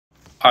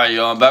Alright,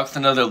 yo, I'm back with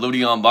another lootie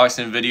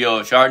unboxing video.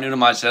 If y'all are new to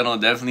my channel,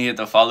 definitely hit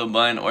the follow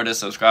button or the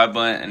subscribe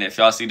button. And if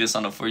y'all see this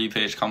on the For You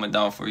page, comment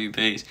down For You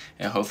page.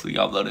 And hopefully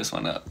y'all blow this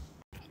one up.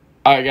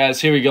 Alright,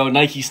 guys, here we go.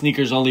 Nike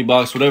sneakers only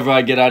box. Whatever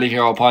I get out of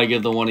here, I'll probably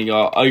give to one of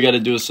y'all. All you got to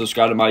do is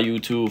subscribe to my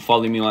YouTube,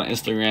 follow me on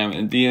Instagram,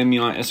 and DM me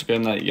on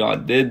Instagram that y'all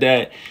did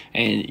that.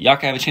 And y'all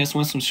can have a chance to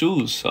win some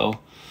shoes. So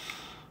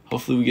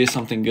hopefully we get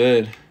something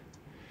good.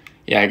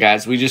 Yeah,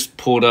 guys, we just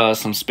pulled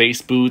some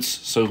space boots.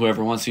 So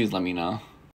whoever wants these, let me know.